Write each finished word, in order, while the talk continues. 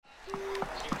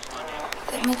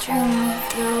Let me dream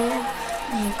with you.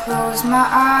 Let me close my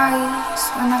eyes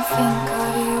when I think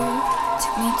of you.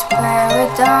 Take me to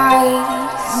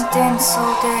paradise and dance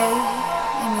all day.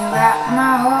 Let me wrap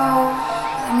my hold.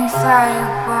 Let me fly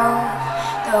above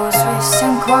those wrists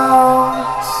and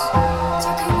claws.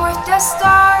 Talking with the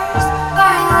stars,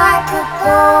 flying like a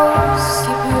ghost.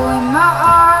 Keep you in my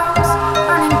arms,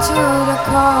 running to the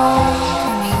cold.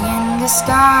 Dreaming in the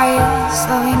skies,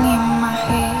 loving in my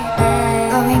head,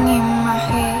 loving in my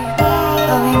head,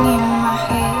 loving in my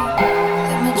head.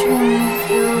 Let me dream with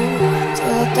you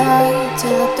till I die,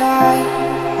 till I die,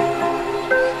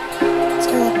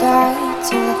 till I die,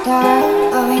 till I die.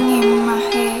 Loving in my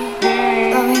head,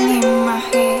 loving in my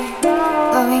head,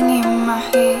 loving in my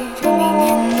head. Dreaming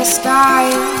in the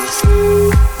skies.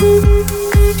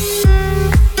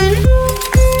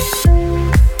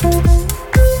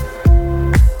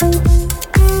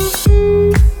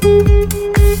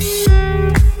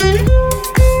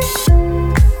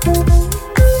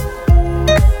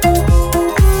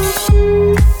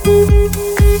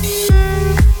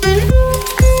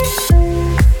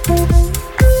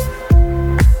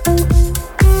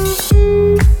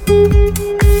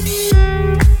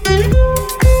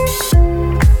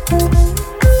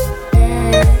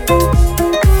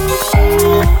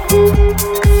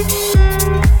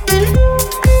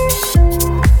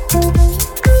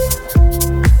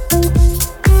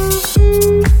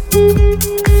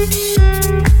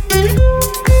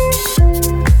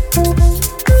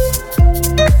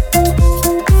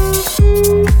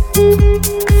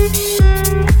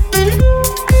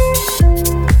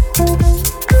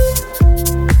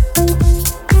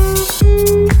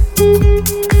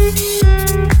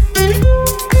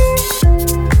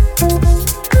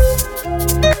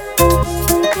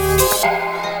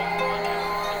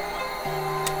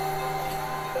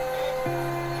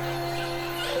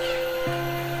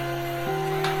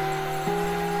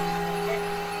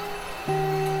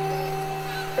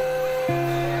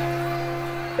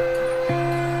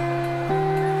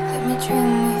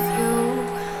 Dream with you.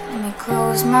 Let me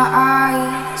close my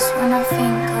eyes when I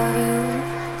think of you.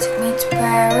 Take me to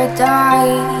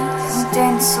paradise and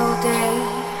dance all day.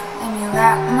 Let me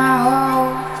wrap my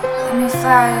hold. Let me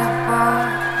fly above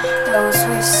those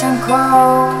wrists and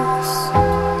claws.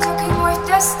 Talking with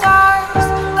the stars,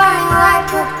 flying like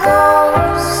a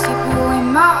ghost. Keep you in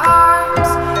my arms,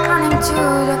 running to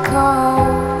the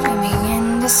cold. Dreaming in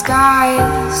the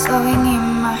skies, loving in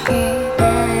my head,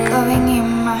 loving in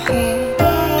my head,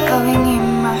 loving in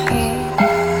my head.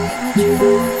 Let me dream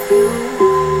with you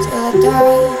till I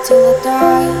die, till I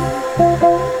die,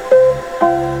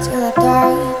 till I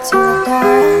die, till I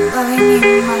die. Loving in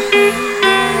my head,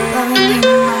 loving in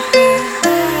my head,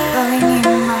 loving in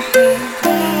my head.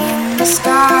 Dreaming in the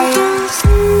skies.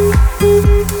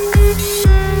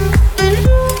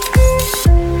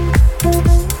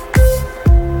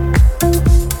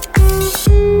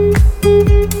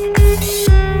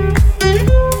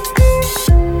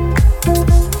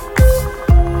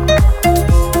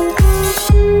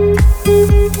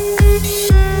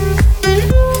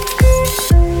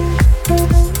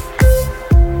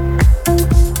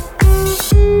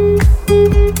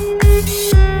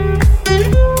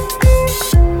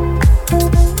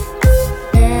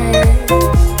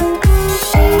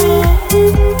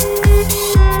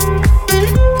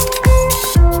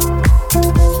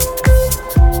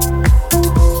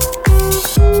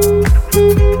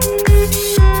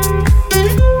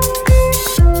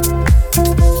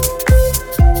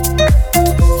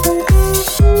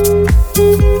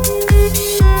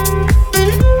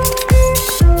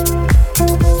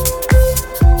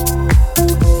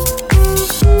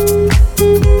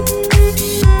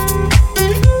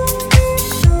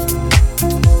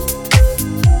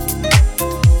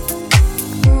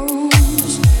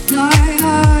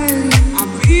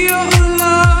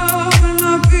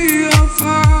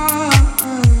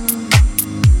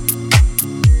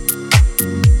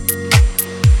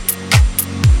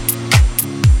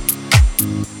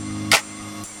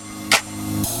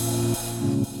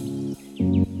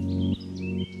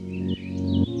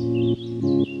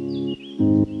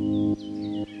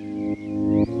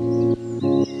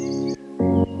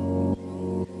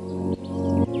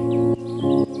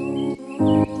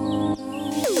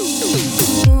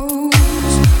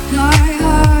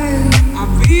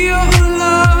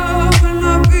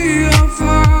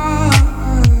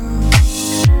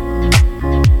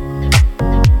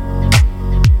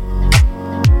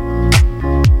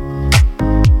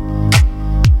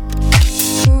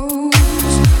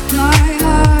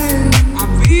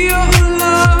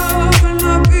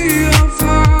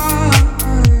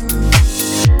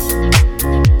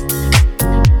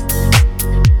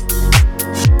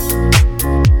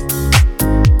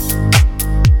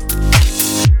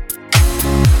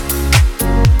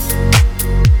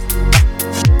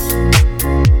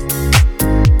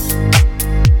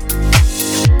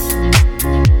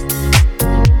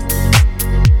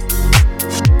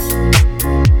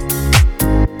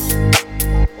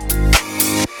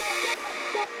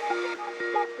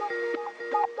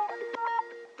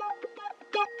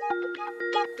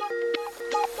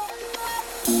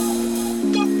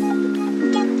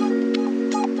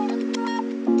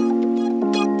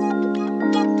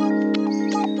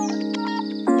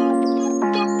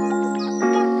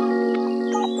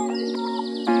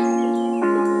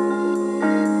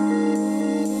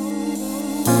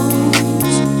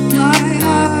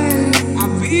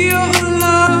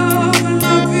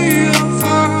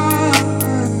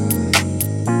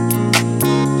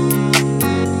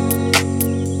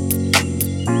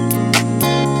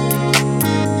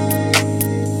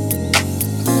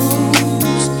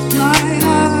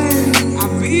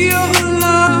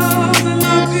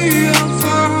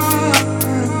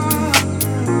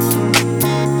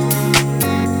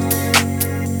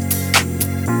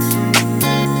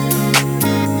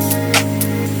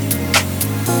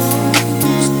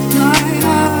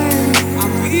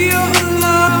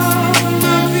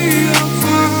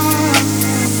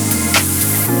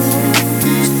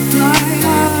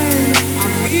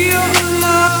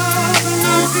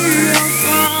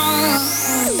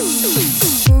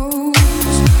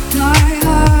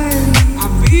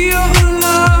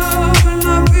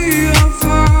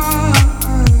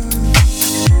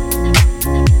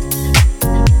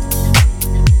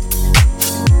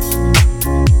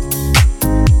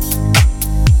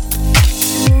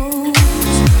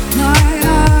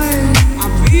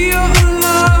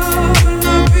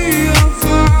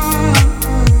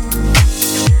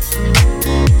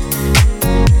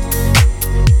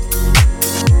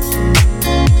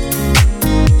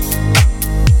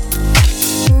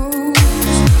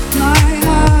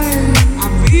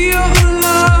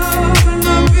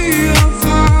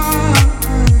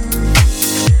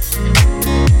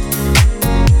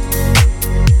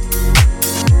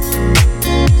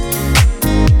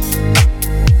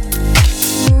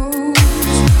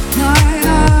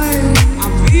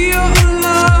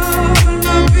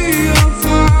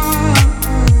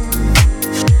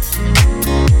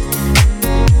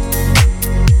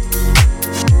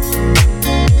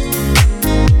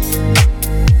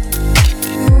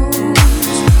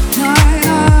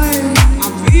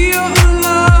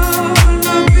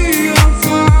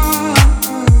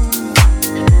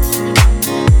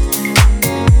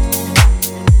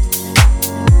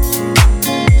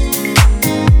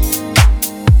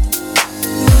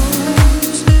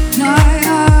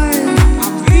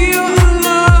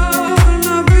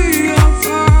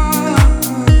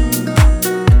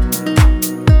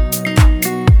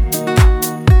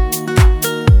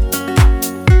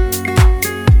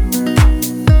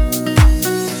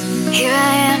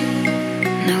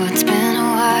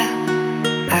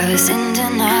 was in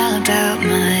denial about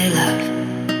my love.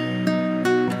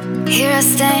 Here I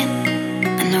stand,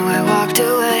 I know I walked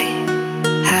away.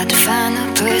 Had to find the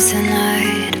person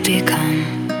I'd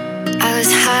become. I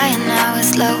was high and I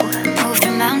was low, moved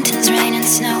through mountains, rain and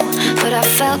snow, but I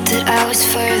felt that I was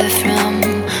further from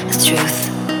the truth.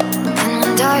 And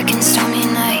one dark and stormy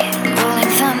night,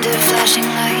 rolling thunder, flashing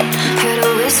light, heard a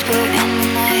whisper in the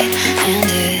night, and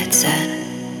it said,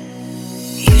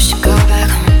 you should go back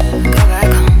home, go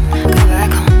back home, go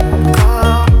back home, go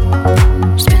home.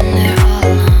 Just been there all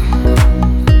along.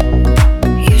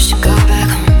 You should go back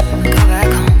home, go back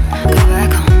home, go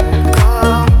back home, go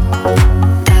home.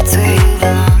 That's where you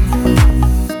belong.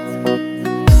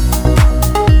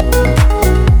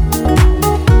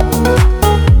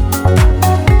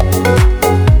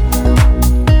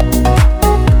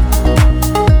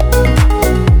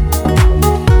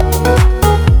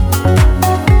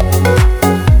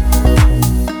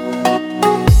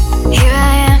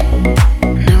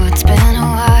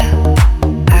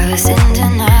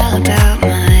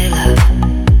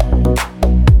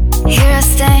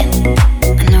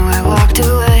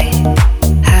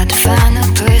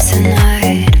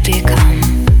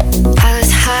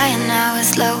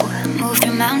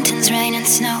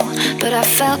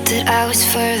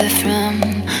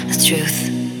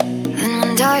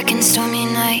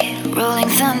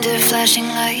 Flashing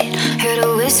light, heard a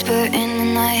whisper in the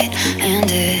night, and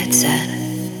it said,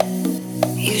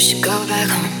 you should go back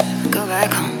home, go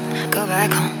back home, go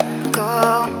back home, go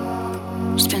home.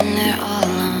 Just been there all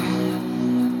along.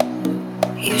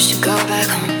 You should go back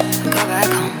home, go back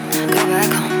home, go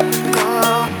back home, go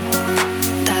home.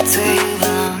 That's where you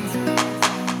belong.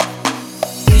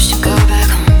 You should go back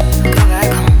home, go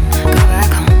back home, go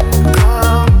back home, go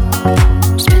home.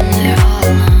 Just been there all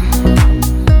along.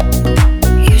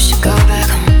 Go back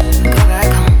home, go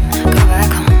back home, go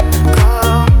back home, go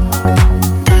home.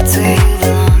 That's where you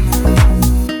belong.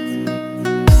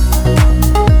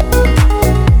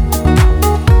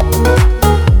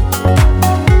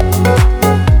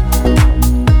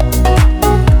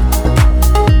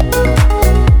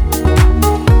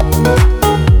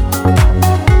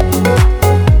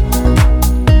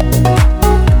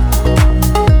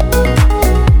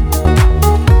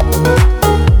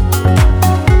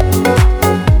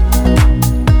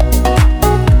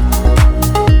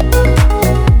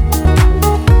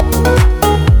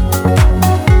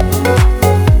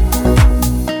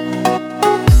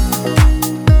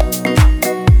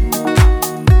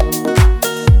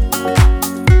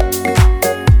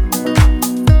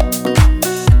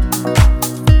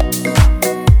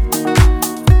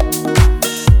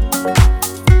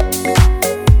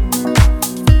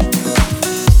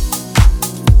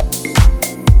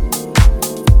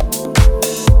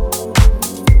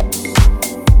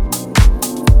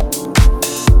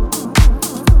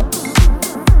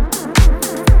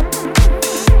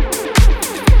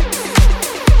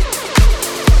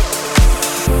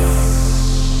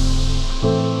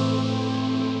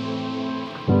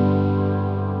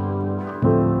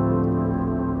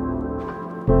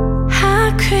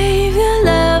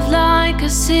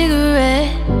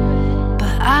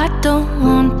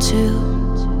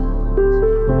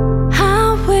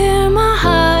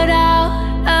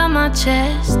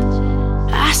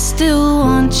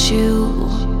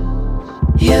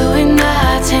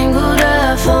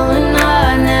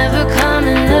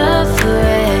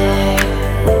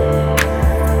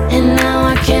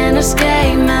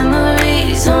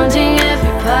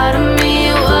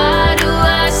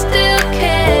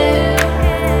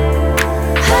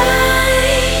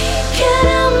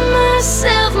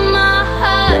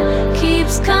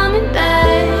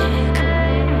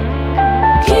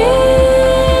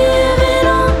 Giving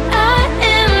all I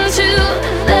am to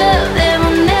love that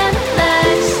will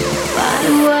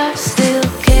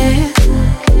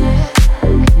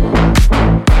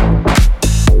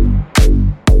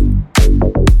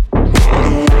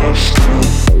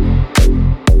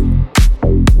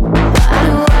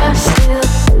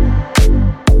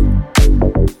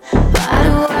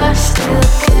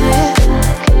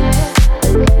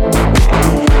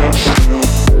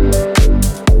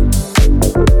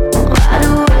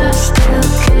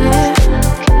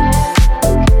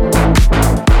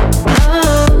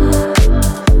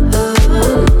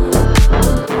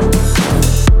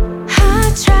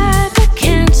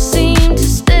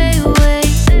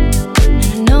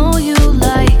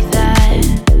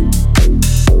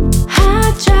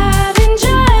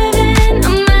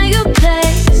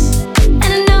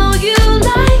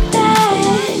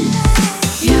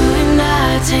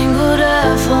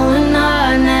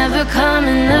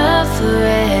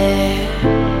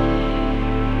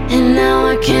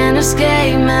Can't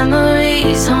escape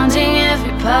memories haunting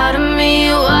every part of me.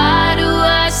 Why do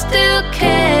I still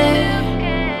care?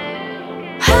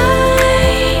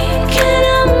 I can't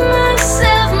help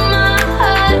myself, my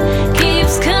heart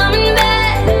keeps coming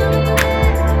back.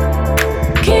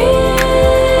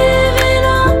 Giving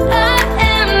all I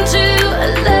am to a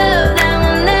love that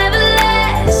will never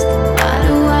last. Why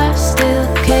do I still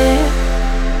care?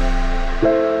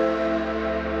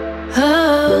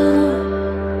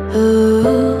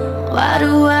 Why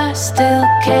do I still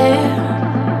care?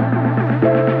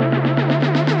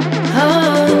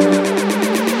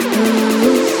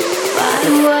 Why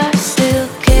do I still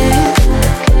care?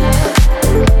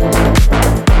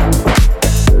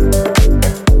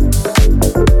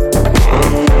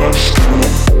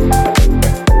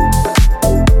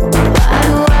 Why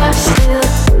do I still?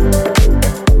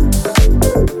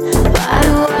 Why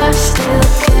do I still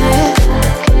care?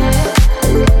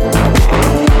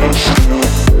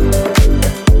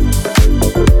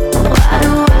 Why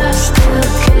do I still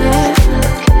care?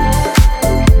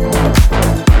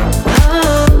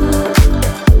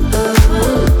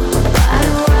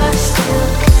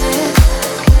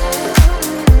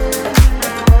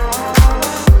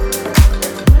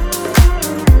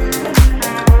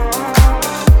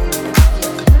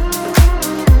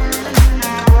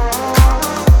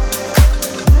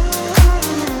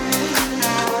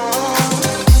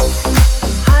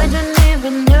 I don't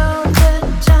even know the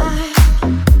time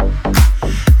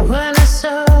when I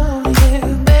saw you,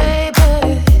 baby.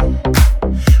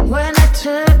 When I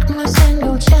took my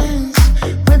single chance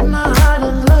with my heart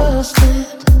and lost it.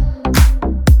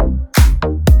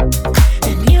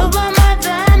 And you were my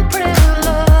then pretty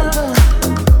lover,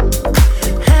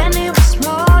 and it was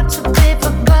more to be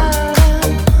forgotten.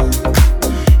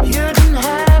 You didn't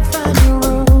have any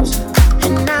rules,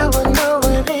 and now I know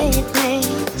what it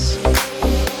means.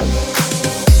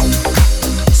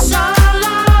 So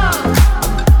long,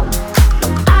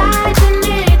 I didn't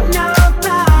need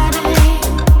nobody.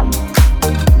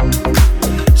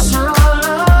 So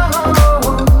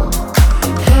long,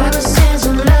 ever since I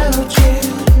loved you.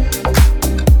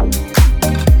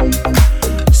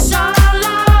 So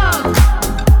long,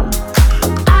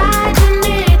 I didn't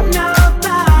need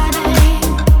nobody.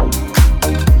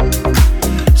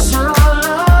 So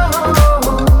long,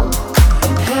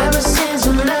 ever since I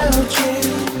loved you.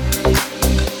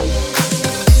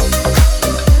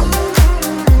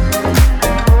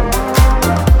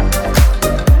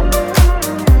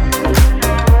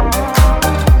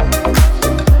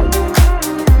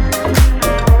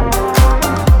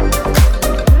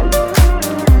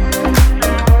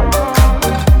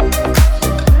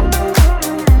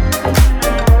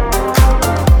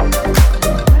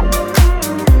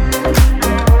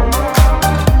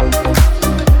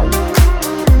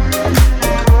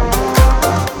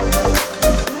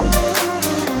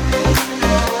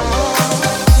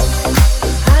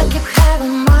 I keep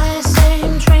having my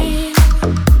same dream,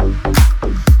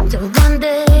 that one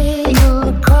day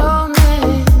you'll call me,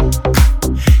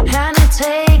 and I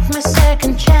take my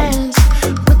second chance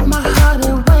with my heart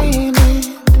awaiting.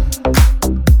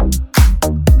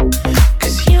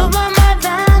 'Cause you were more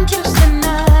than just a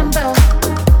number,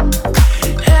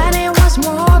 and it was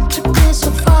more to be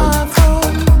so far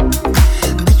from.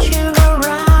 But you were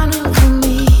running from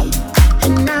me,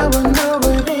 and now I know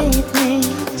what it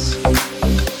means.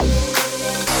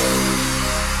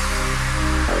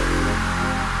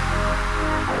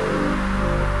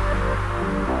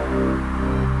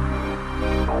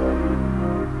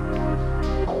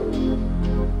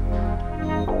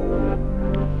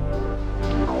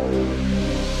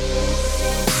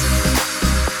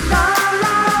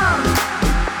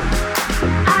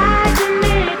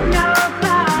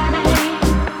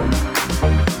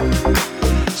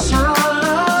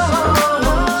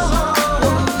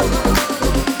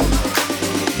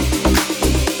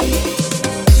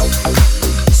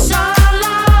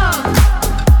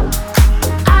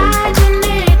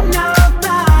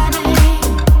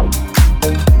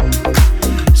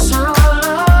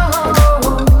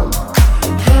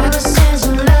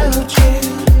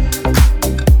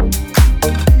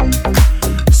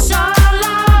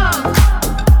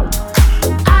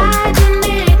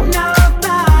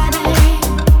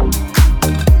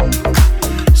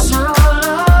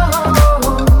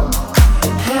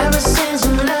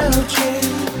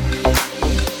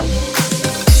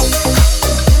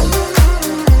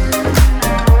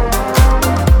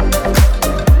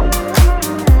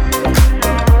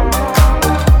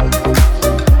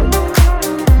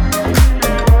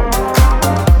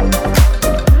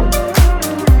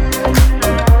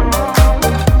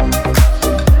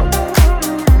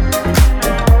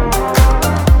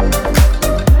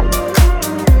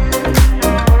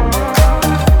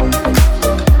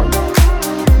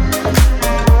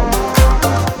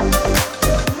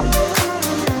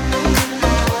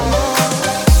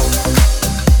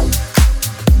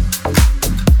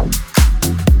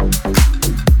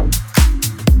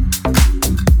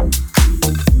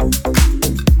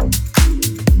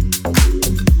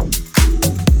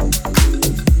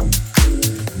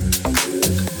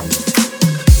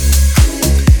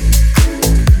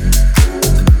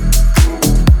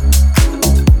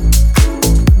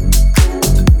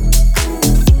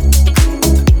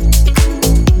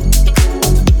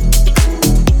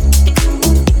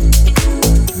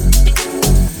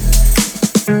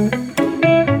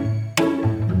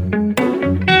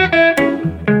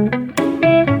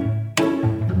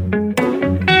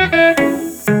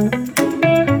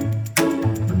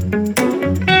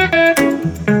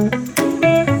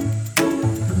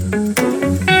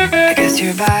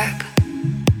 you're back.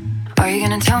 Are you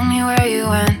gonna tell me where you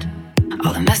went?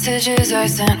 All the messages I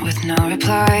sent with no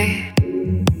reply.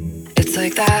 It's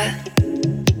like that.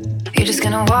 You're just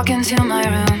gonna walk into my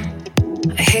room.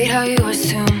 I hate how you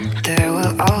assume there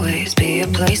will always be a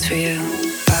place for you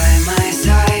by my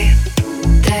side,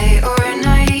 day or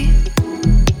night.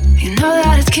 You know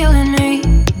that it's killing me.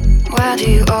 Why do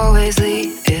you always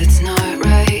leave? It's not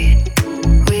right.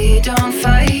 We don't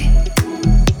fight,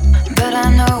 but I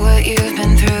know what you've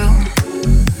been through.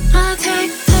 I'll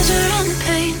take pleasure in the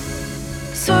pain,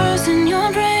 sorrows in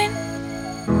your brain,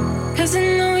 'cause I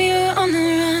know you're on the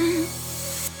run.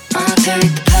 I'll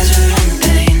take the pleasure in the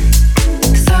pain,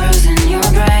 sorrows in your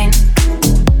brain,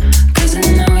 'cause I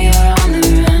know you're on the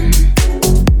run.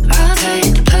 I'll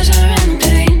take the pleasure in the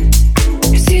pain,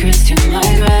 your secrets to my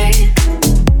grave,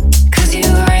 'cause you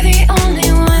are the only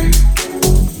one.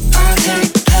 I'll take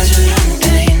the pleasure in the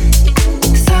pain,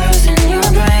 sorrows in your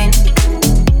brain,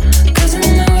 'cause I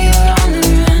know you're on the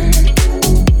run.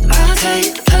 I'll take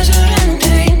the pleasure in the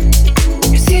pain,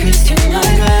 your secrets to my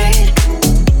grave,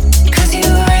 'cause you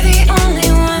are the only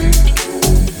one.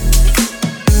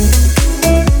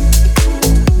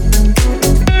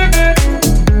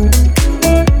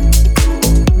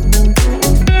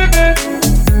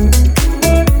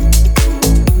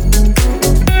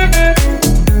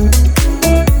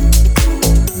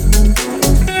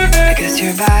 I guess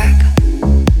you're back.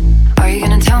 Are you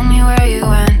gonna tell me where you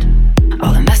went?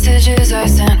 All the messages I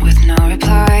sent with no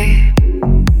reply.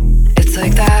 It's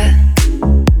like that.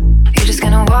 You're just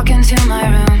gonna walk into my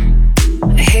room.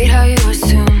 I hate how you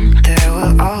assume there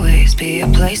will always be a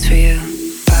place for you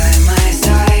by my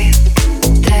side,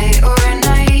 day or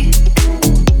night.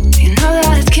 You know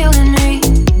that it's killing me.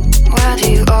 Why do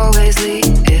you always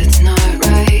leave? It's not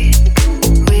right.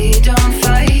 We don't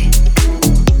fight,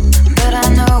 but I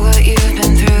know what you've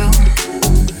been through.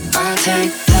 I'll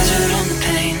take pleasure in the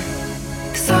pain,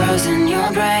 the sorrows in your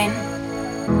brain,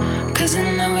 'cause I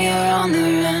know you're on the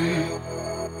run.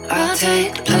 I'll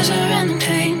take the pleasure and the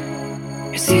pain,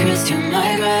 your secrets to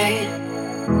my grave,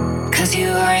 'cause you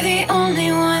are the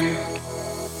only one.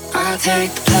 I'll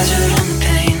take the pleasure and the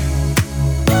pain,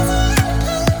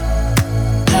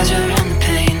 pleasure and the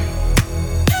pain.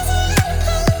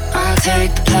 I'll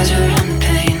take the pleasure and the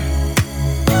pain,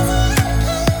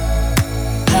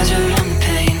 pleasure and the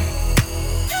pain.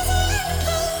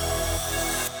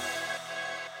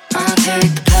 I'll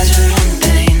take the pleasure and the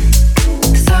pain,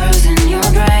 the sorrows in your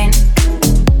brain,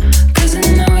 'cause I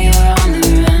know you're on the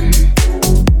run.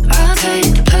 I'll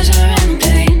take the pleasure and the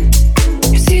pain,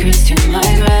 your secrets to my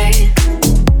grave,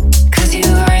 'cause you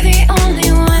are the only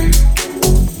one.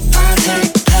 I'll take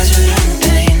the pleasure and the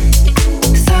pain,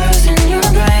 the sorrows in your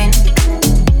brain,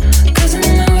 'cause I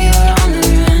know you're on the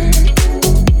run.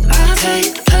 I'll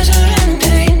take the pleasure and the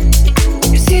pain,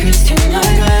 your secrets to my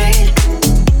grave,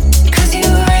 'cause you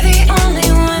are the only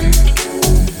one.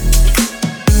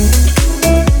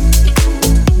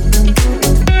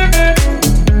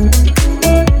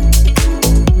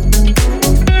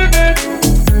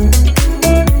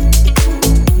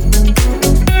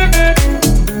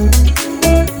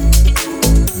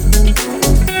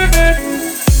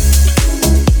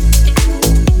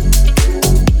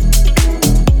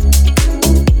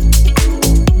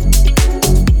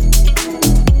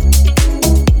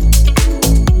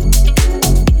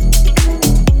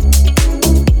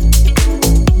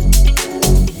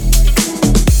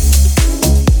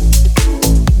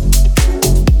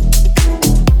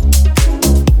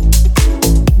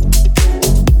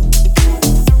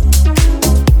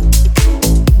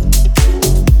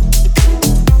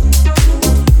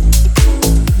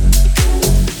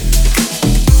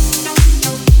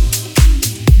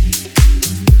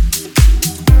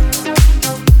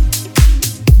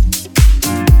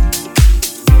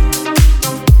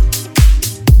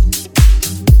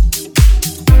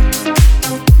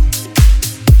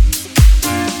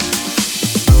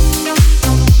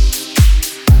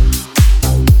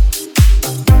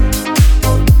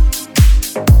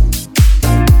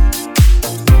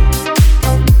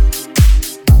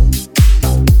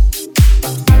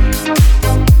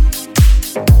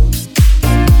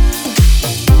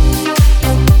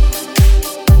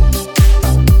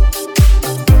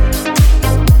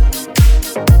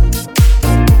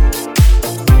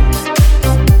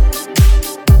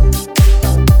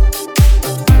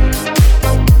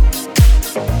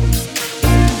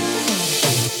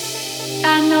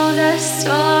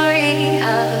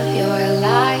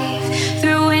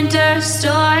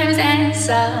 storms and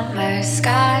summer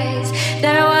skies.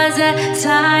 There was a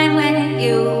time when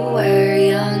you were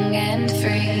young and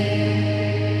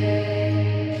free.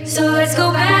 So let's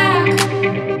go back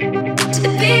to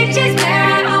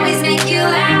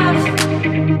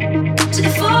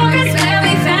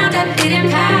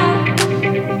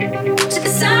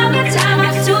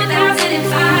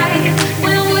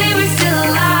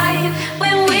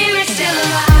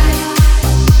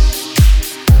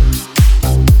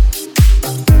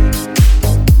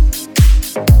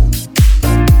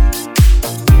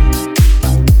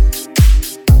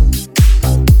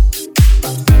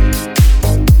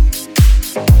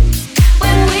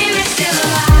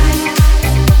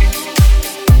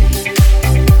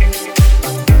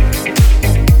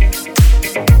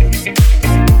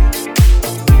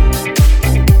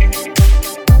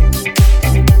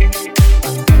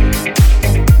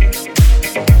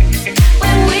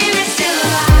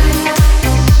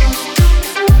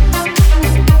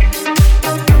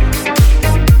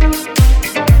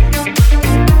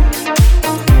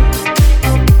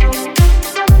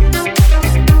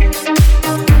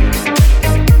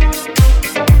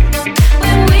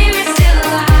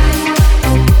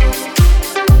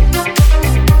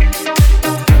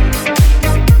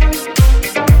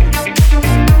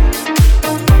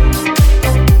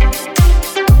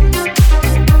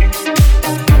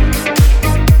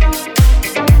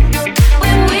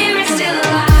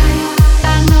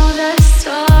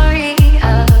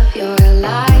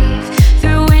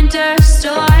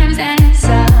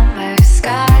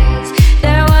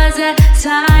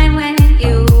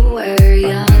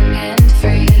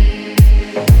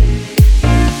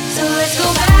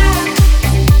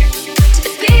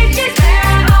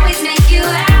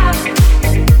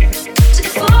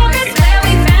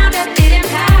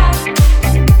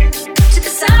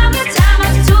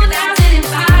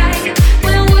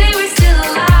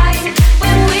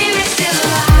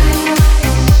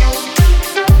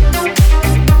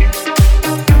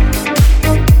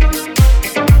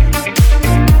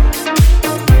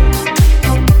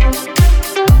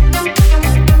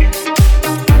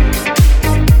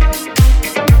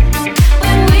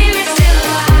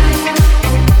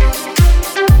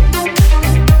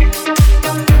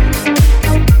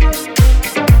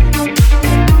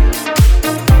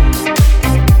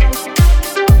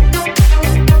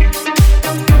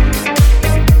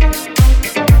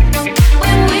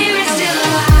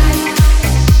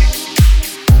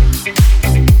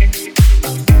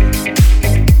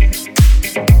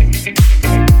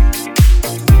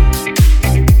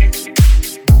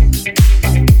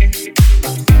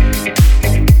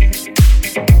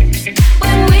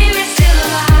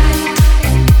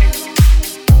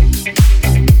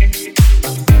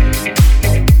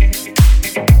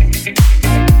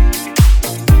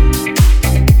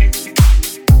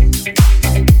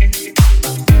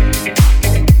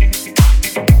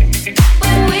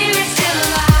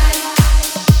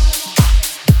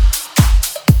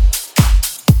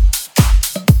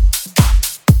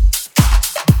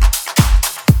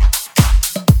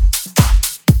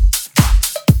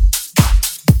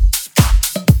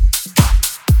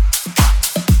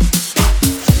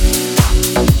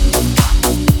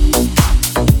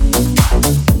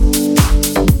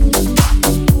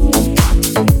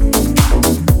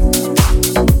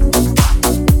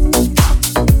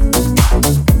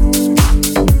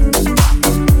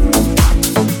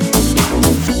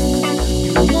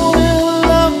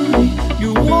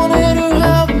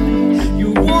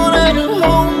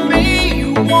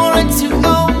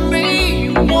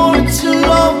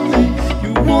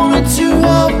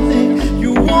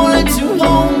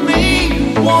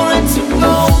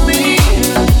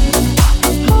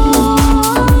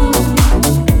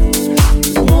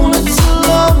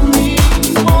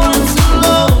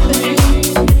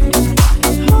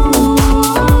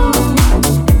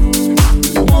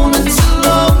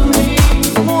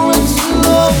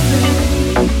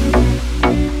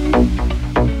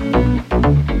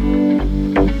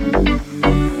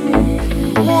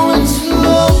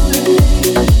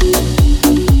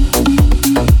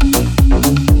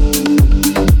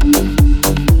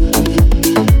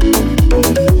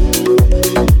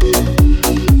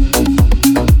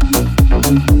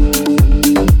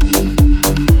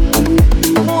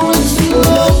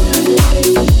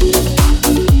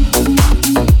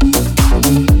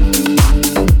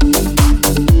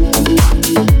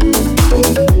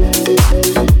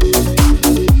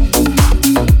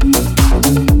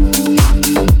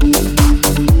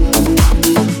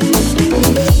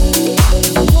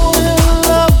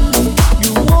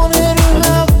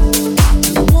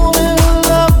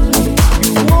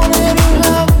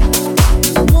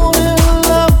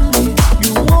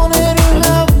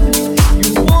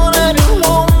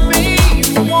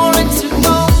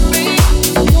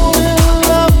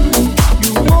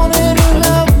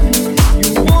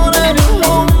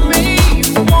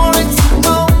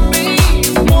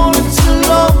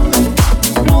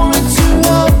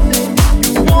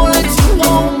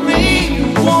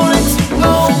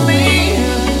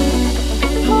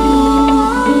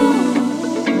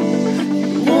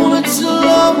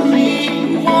love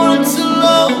me, wanted to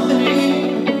love me.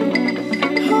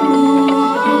 You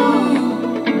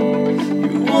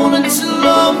wanted to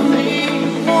love me,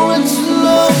 wanted to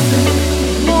love me,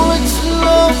 wanted to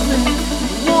love me,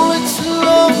 wanted to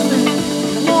love me,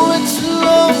 wanted to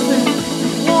love me,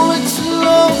 wanted to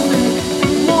love me,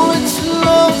 wanted to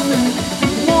love me,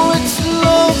 wanted to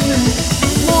love me,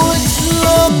 wanted to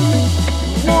love me,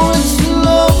 wanted to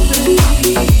love me.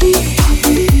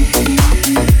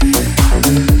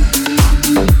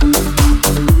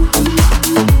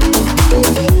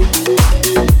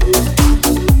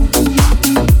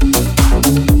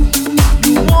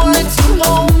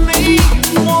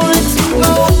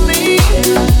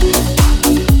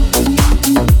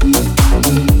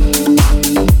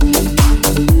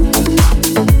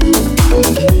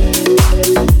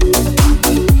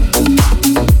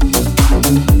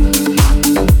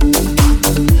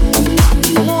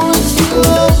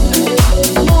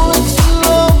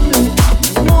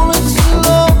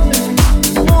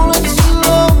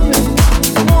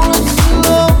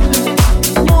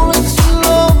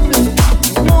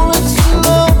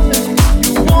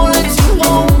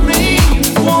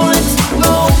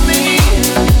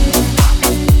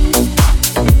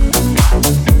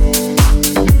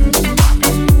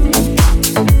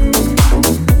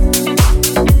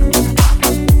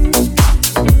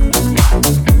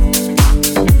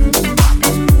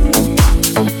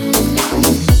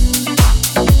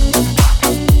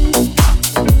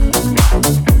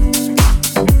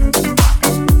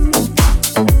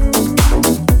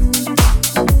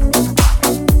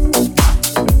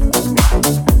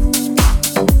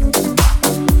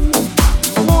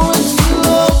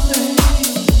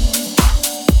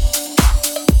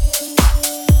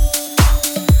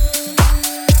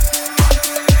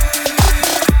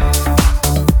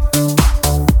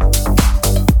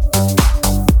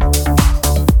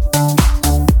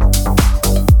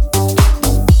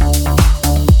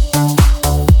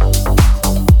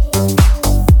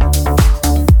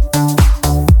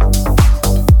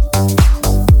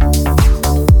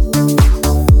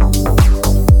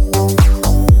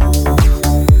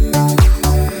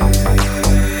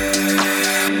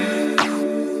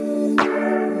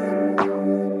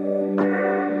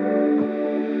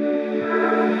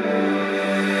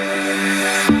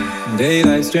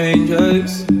 Daylight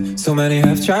strangers, so many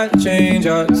have tried to change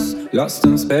us, lost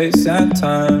in space and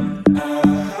time.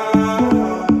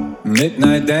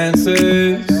 Midnight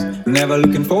dancers, never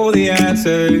looking for the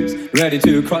answers, ready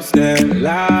to cross their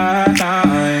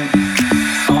line.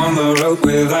 On the road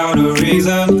without a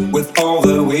reason, with all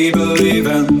that we believe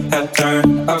in, had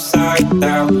turned upside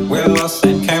down. We're lost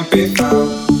and can't be found.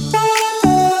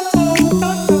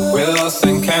 We're lost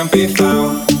and can't be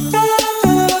found.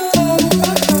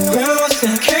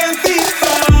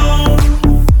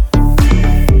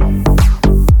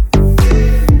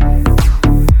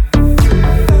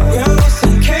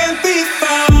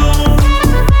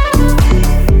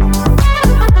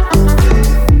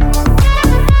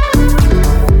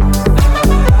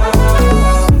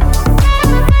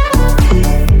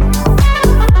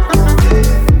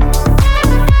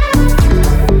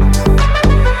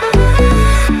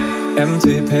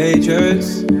 Empty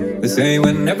pages, they say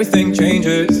when everything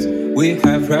changes, we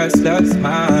have restless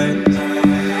minds.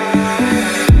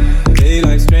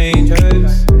 Daylight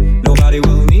strangers, nobody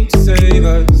will need to save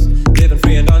us, living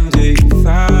free and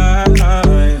undefined.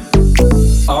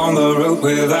 On the road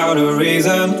without a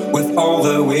reason, with all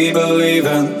that we believe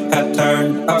in, had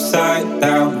turned upside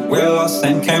down. We're lost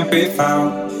and can't be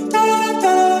found.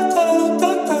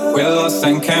 We're lost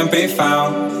and can't be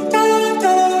found.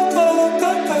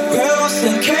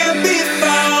 And can't be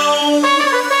found.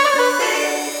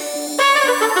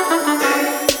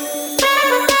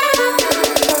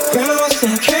 We're lost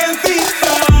and can't be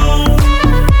found.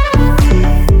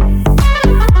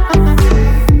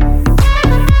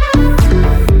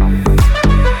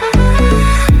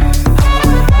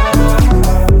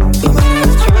 Somebody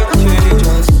has tried to change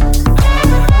us,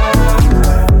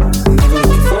 never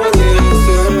looking for the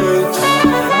answers.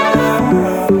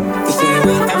 They say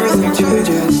when everything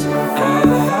changes,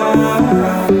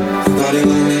 nobody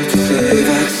will need to save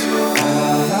us.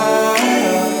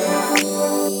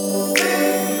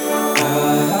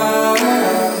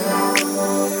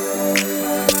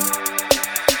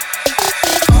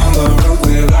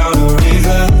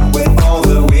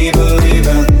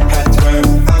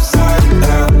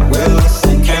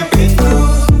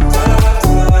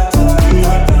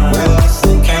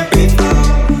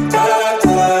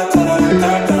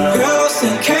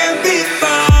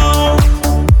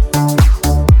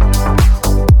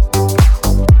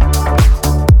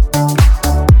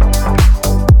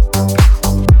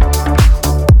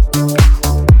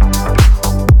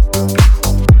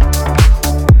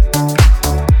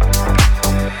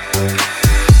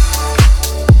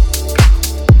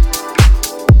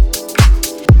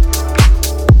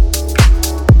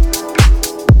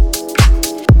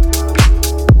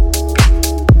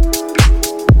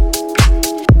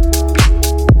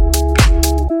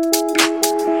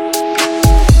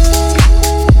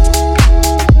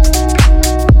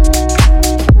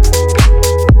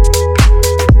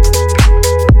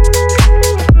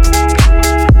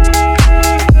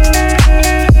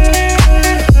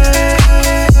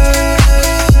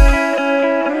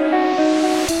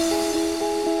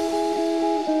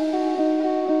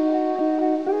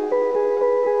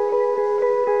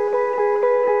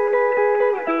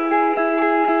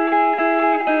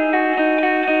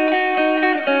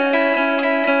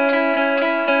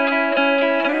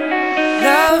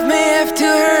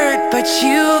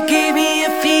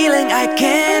 I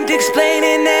can't explain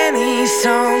in any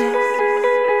song.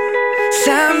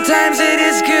 Sometimes it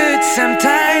is good,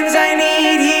 sometimes I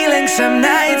need healing. Some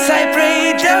nights I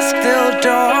pray dusk till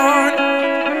dawn.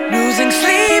 Losing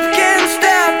sleep, can't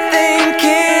stop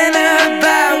thinking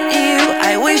about you.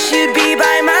 I wish you'd be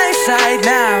by my side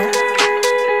now.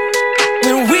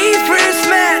 When we first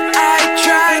met, I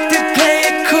tried to play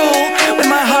it cool, with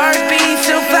my heartbeat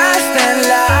so fast and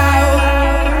loud.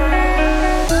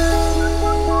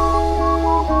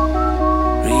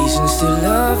 Reasons to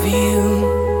love you.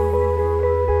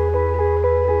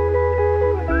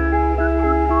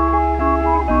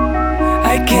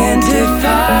 I can't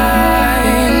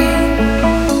define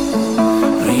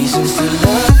reasons to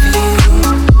love you.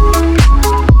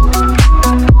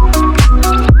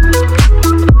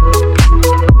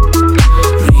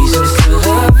 Reasons to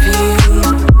love you.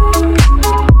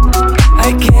 I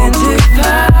can't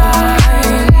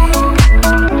define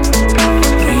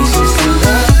reasons to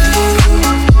love you.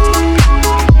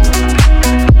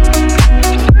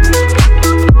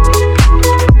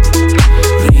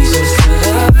 Reasons to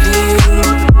love you.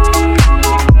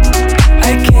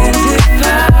 I can't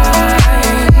define.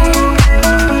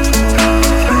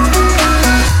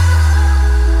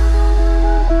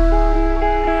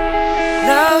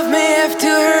 Love may have to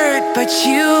hurt, but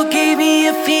you gave me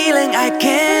a feeling I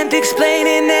can't explain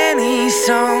in any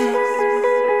song.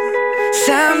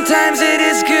 Sometimes it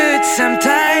is good,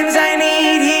 sometimes I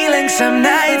need healing. Some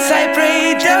nights I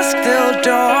pray dusk till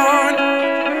dawn.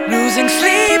 Losing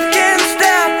sleep, can't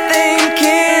stop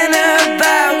thinking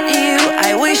about you.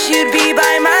 I wish you'd be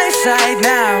by my side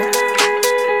now.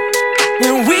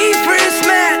 When we first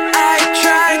met, I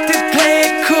tried to play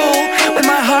it cool, with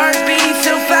my heartbeat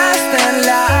so fast and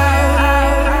loud.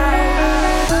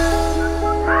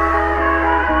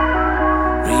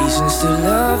 Reasons to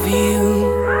love you.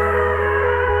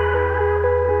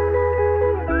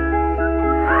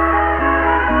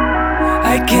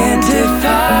 I can't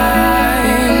define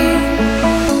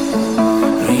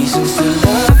reasons to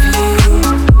love you.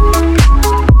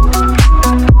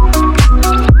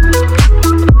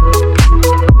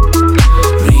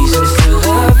 Reasons to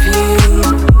love you.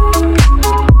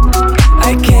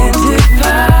 I can't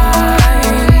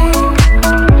define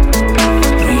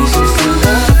reasons to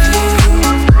love you.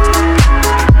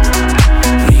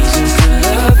 Reasons to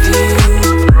love you.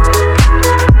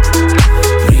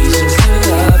 Reasons to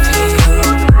love you.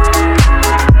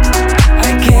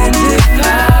 I can't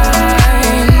define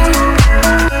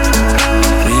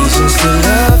reasons to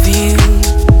love you.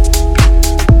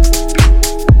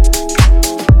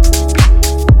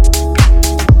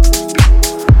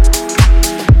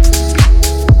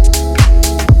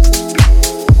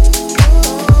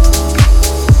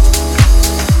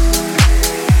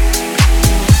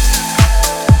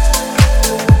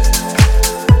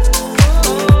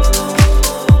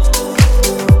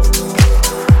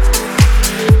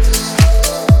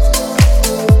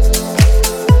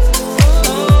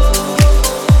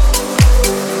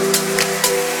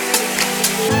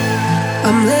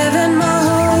 I'm living my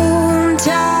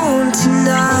hometown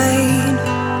tonight.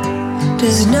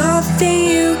 There's nothing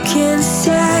you can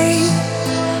say.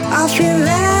 I feel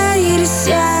ready to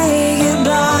say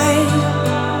goodbye.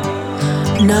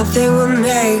 Nothing will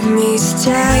make me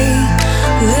stay.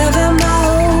 Living my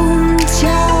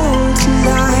hometown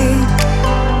tonight.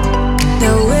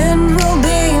 The wind will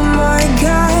be my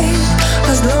guide,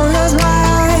 as long as my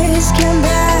eyes can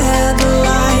bear the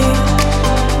light.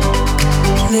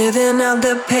 Living at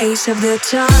the pace of the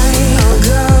tide. I'll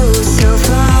go so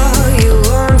far, you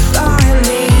won't find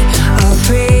me. I'll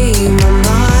free my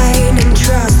mind and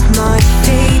trust my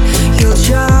feet. You'll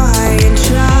try and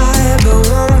try, but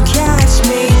won't catch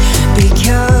me,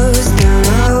 because the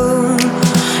road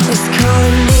is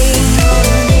calling me.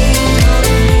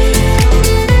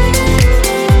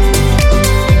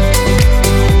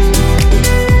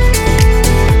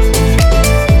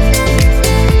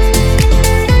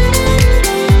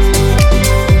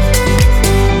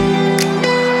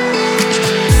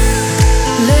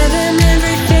 Living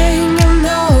everything I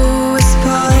know is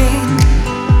fine.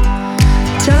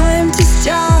 Time to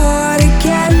start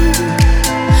again.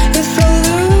 If I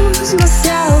lose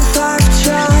myself, I've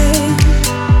tried.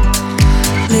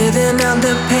 Living at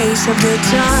the pace of the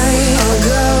tide. I'll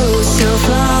go so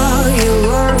far, you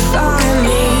won't find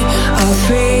me. I'll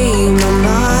free my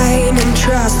mind and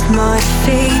trust my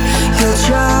feet. You'll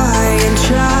try and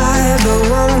try, but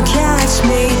won't catch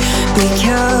me,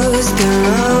 because the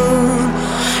road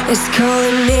is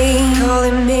calling me,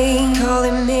 calling me,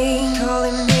 calling me,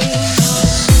 calling me.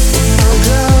 I'll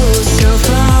go so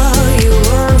far, you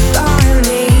won't find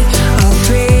me. I'll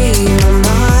free my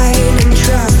mind and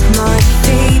trust my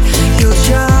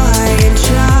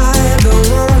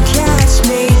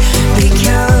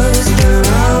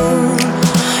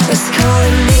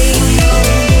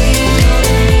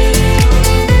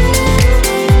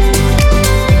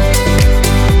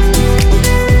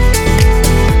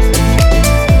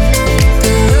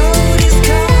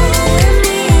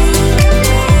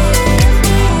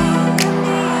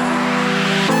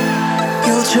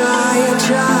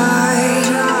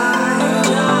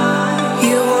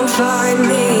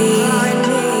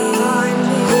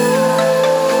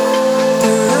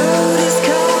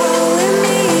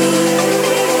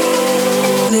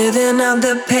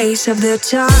waste of their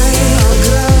time. I'll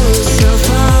go so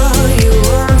far, you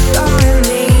won't find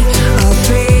me. I'll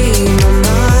free my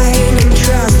mind and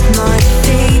trust my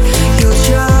feet. You'll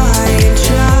try and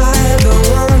try, but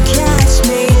won't catch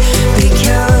me,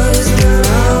 because the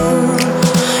road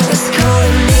is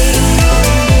calling me.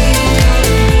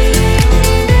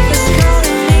 It's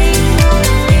calling me.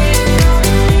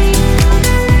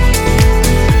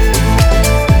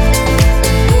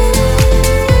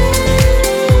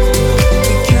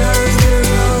 Because the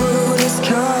road is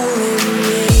calling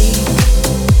me.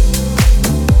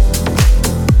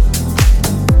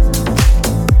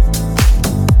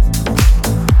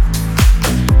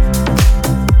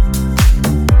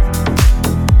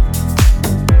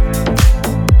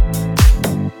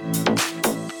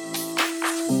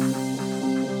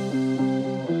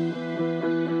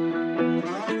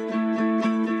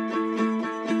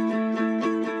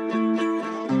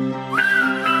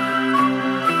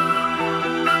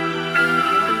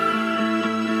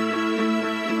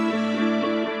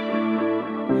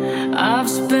 I've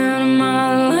spent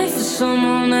my life at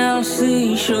someone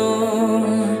else's shore,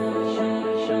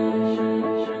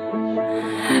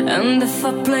 and if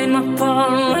I played my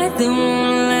part right, they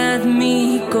won't let me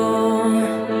go.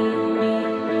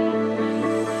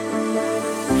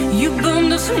 You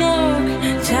burned the smoke,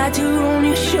 tattoo on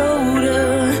your shoulder,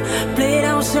 played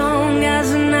our song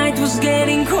as the night was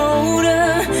getting colder.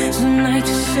 Tonight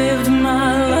you saved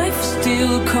my life,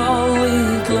 still call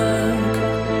it luck.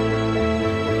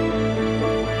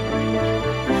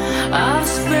 I've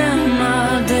spent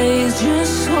my days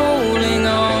just holding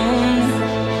on.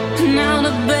 Now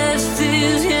the best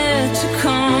is yet to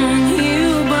come. You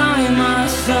by my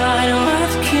side,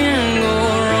 what can go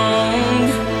wrong?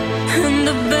 And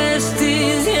the best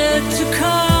is yet to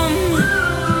come.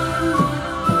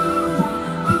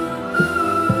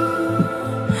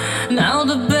 Now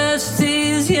the best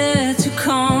is yet to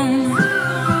come.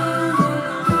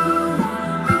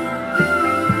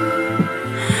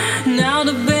 Now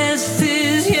the best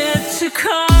is yet to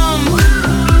come.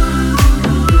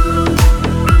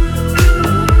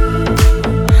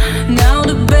 Now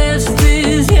the best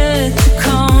is yet to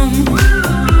come.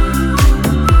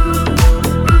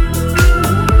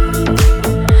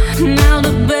 Now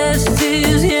the best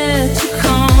is yet to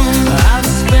come. I've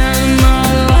spent my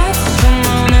life with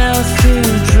someone else to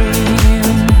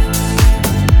dream.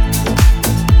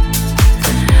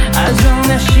 As long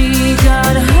as she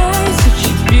got her such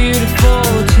a beautiful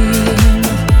team.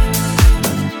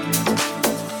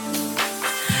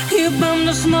 You burned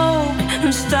the smoke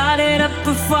and started up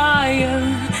a fire.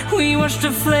 We watched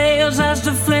the flares as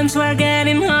the flames were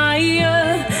getting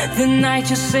higher. The night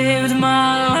you saved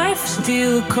my life,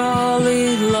 still call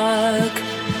it luck.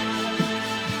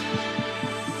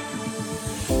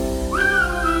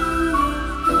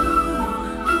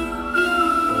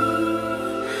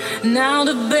 Now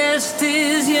the best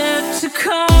is yet to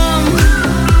come.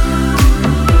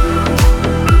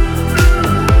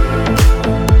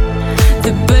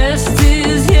 The best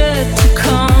is yet to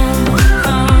come.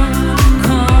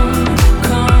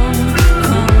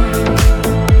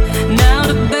 Now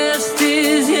the best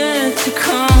is yet to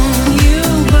come. You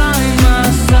by my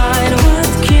side, what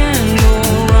can go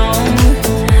wrong?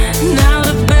 Now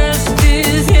the best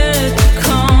is yet to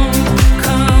come.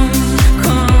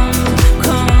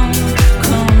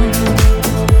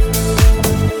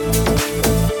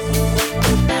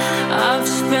 I've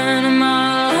spent my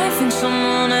life in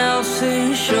someone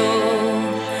else's show.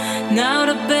 Now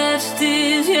the best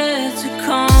is yet to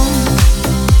come.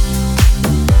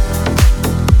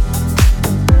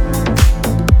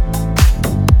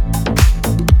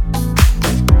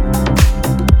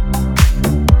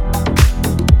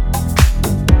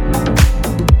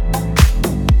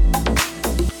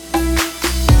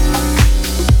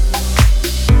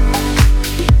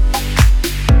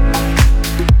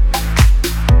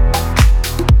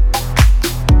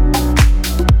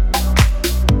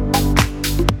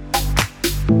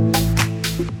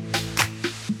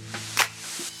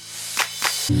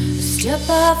 Step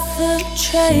off the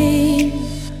train,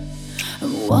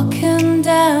 I'm walking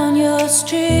down your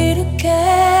street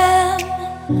again,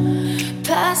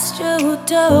 past your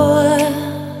door.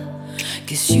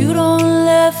 Guess you don't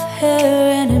live here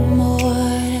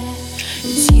anymore.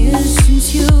 It's years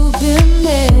since you've been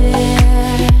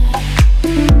there.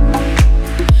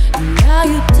 Now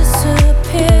you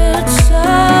disappeared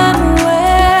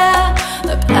somewhere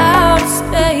up out of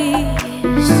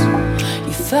space.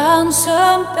 You found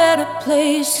some better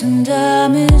place, and I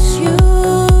miss you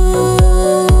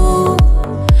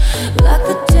like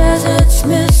the deserts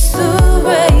miss the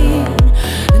rain.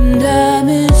 And I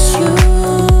miss you,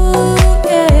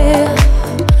 yeah.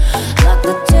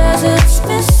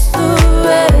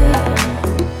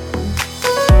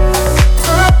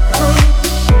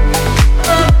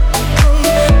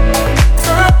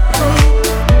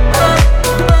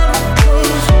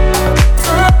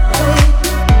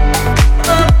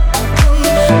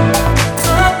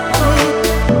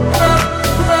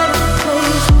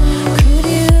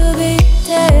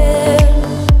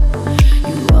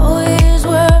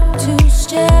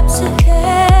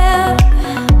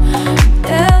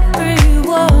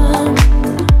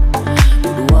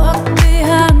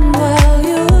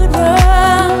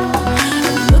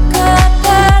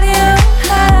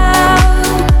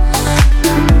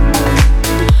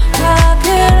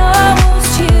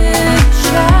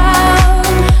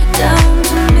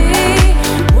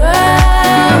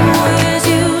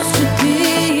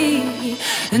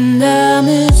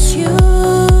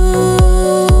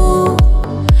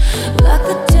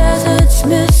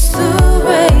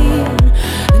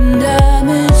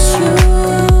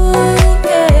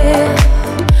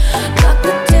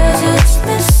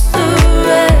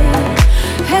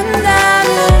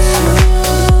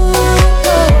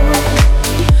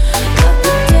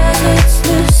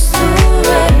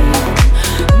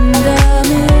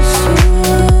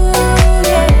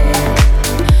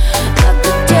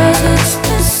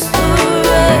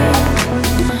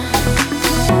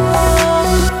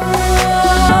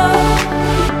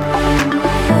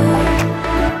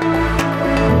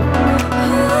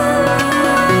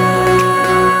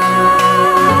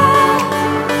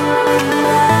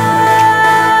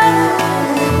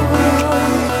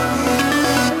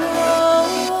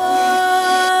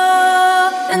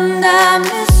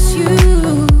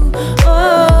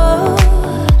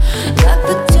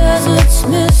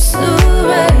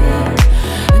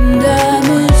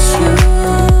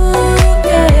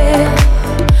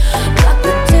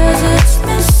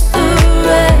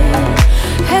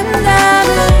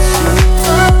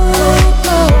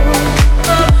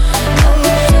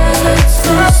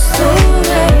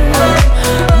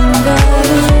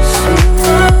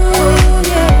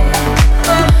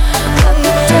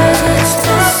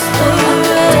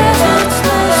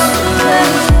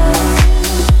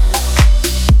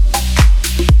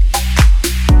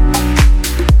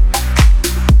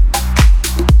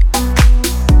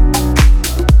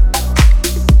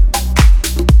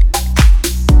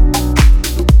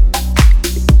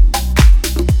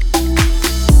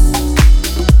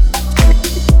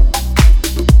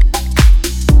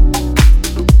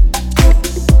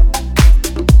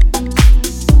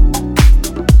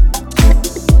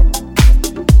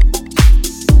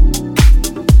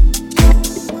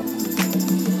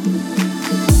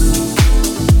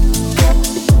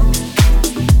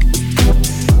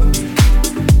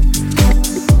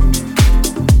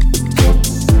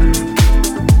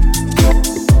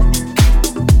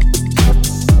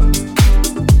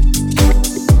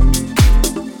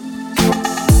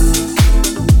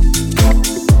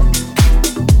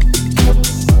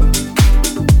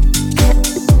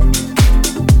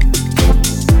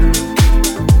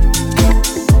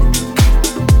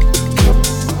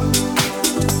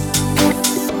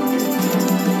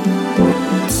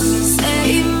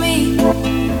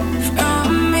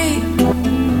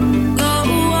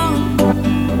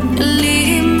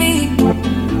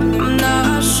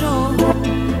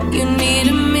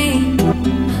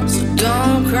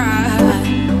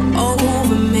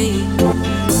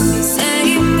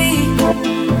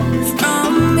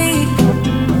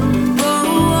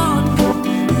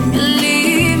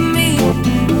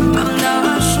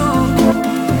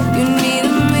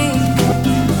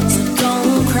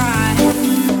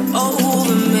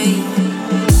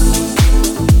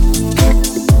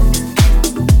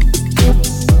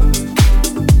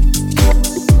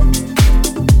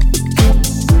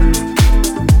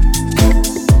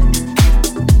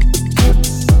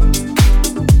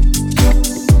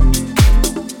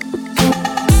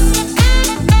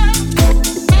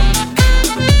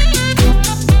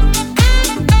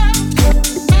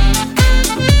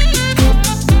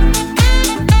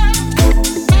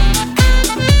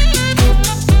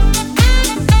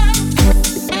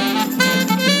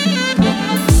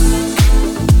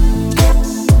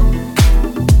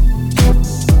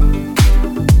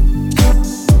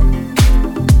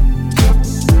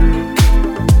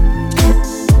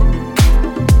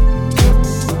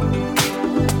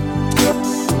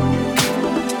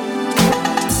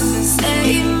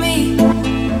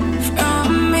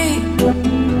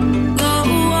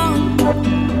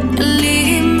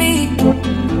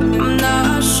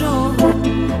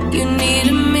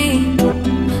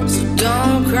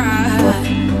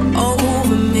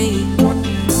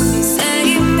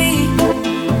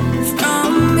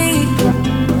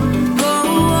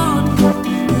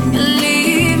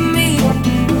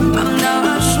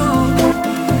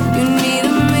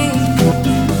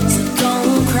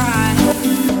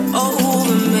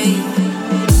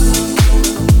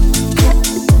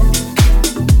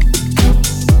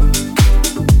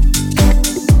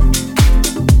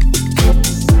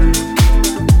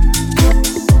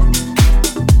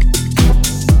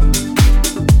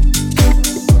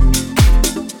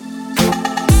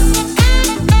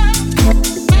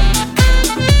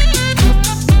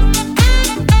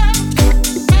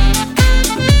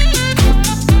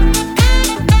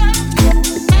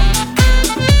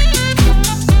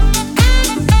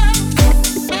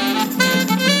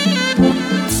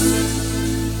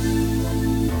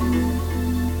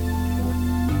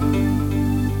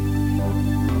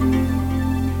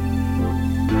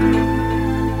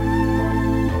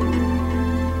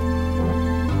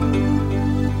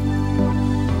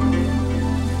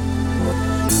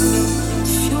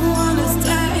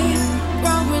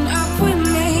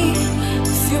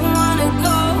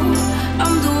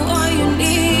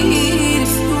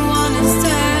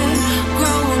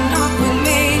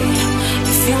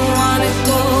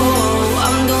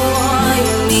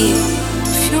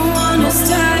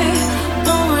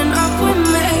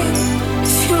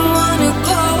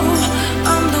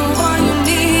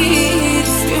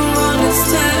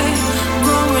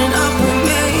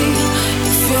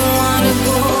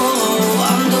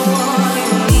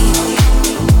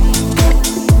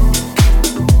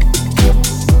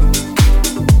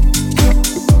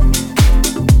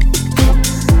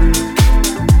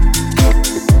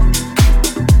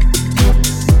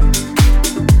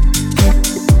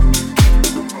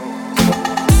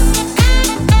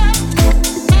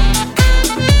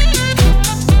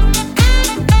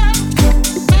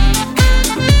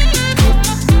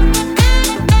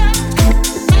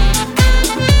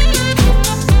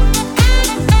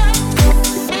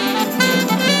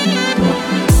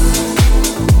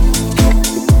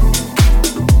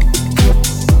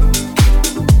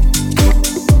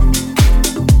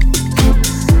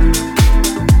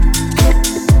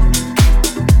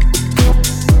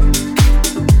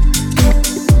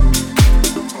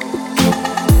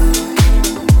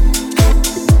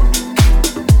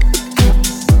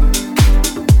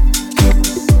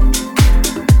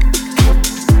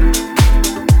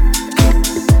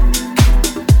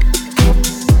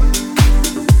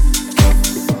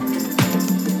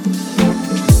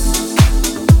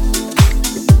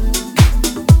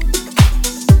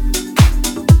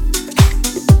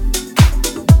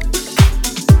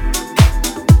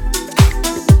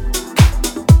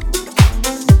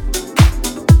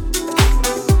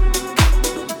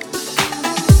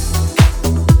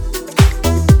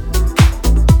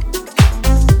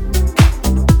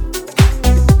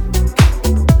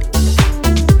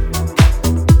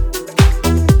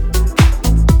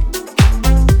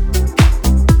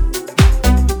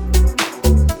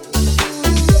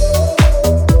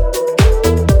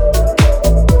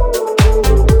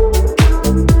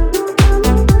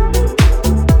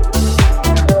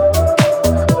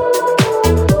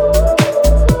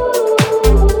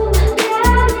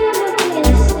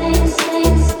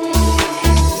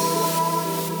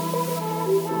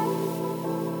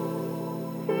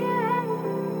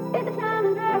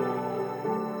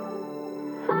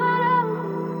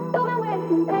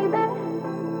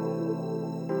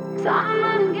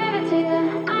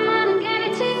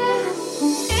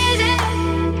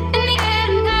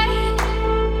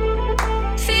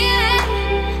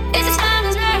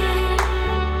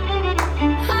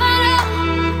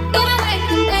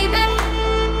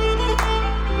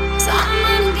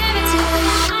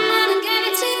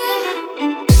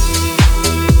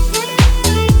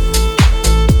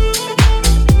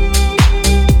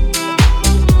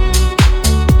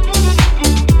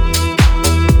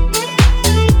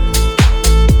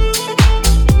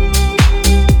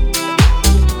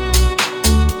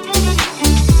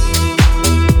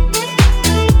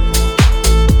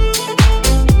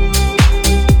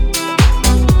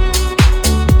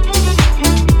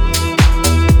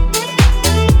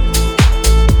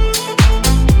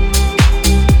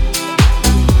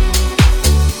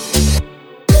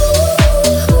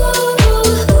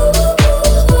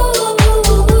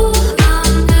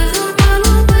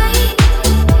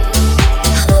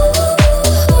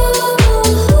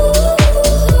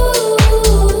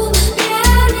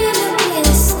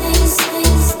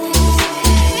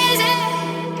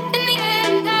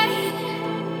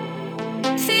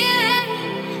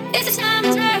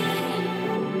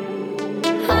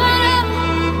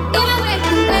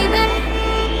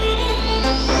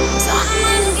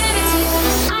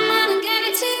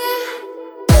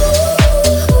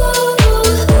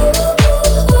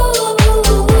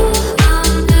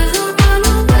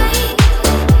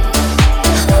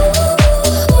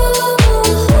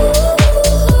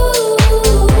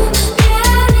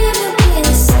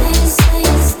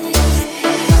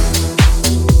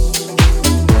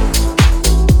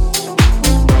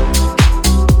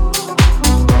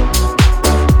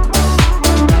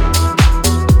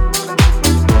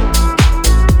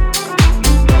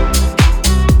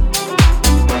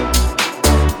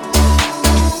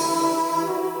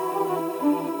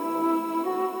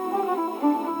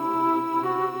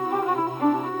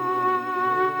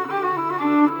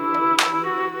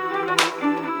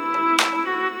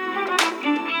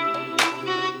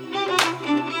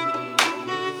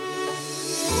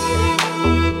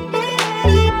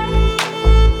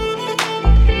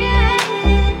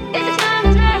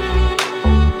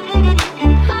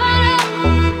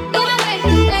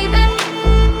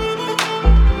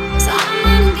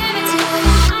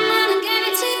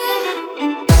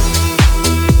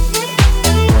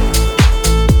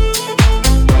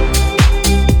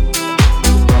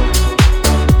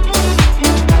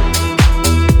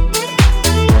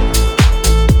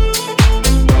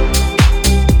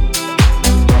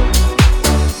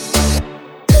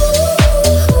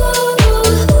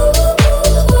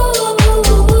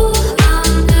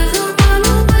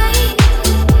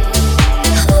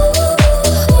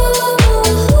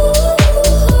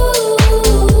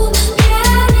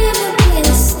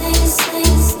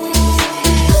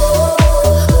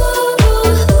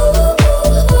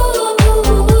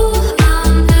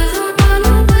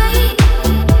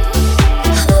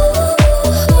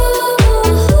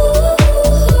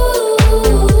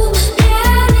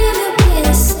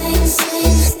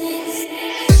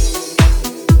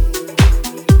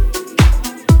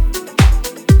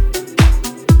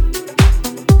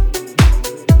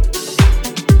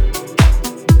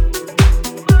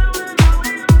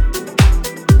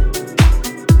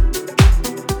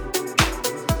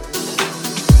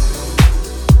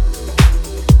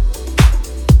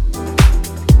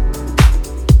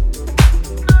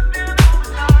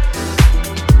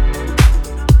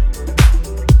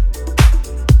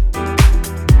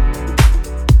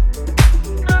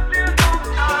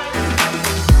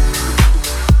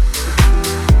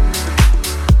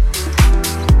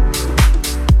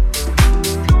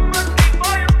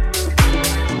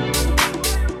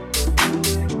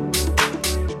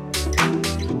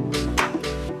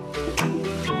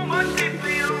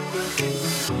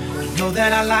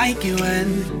 that I like it when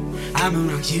I'm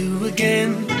around you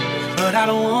again. But I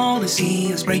don't wanna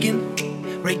see us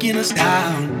breaking us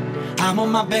down. I'm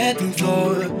on my bedroom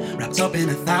floor, wrapped up in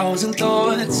 1,000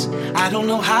 thoughts. I don't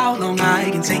know how long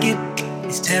I can take it,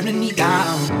 it's tearing me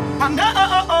down. I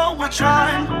know we're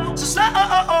trying, so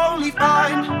slowly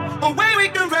find a way we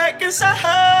can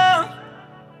reconcile.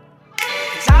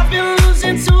 'Cause I've been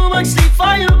losing too much sleep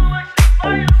for you.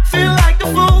 Feel like the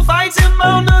fool fighting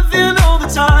about nothing all the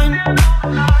time.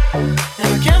 And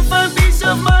I can't find peace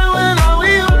of mind when I'm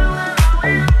with you.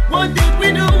 What did we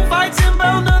do? Fighting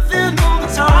about nothing all the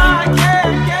time. I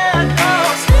can't get no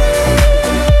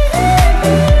sleep.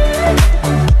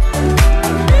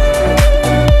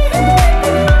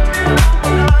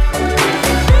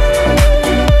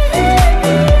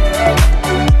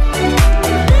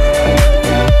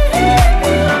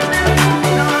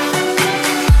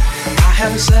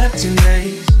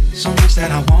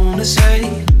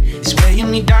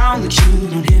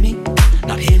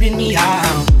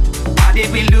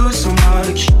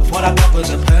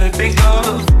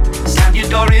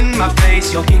 my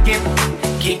face, you're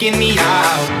kicking me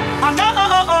out. I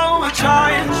know we're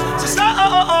trying to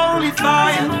slowly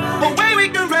find a way we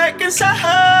can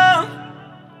reconcile.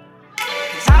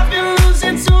 'Cause I've been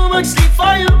losing too much sleep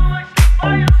for you.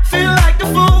 Feel like a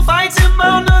fool fighting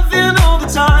about nothing all the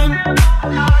time.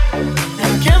 And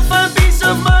I can't find peace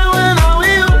of mind when I'm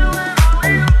with you.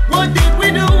 What did we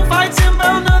do? Fighting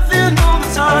about nothing all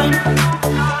the time.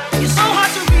 You're so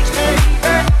hard to reach,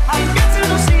 baby. I'm getting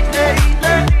no sleep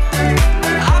lately.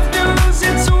 I've been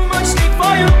losing too much sleep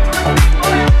for you.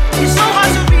 You're so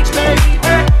hard to reach,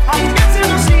 baby. I'm getting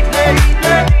no sleep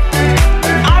lately.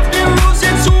 I've been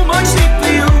losing too much sleep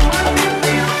for you.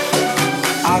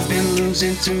 I've been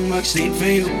losing too much sleep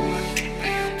for you.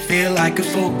 Feel like a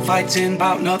fool fighting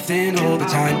about nothing all the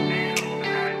time.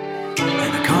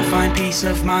 And I can't find peace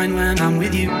of mind when I'm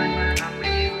with you.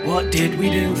 What did we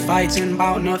do? Fighting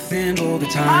about nothing all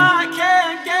the time. I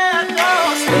can't get no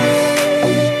sleep.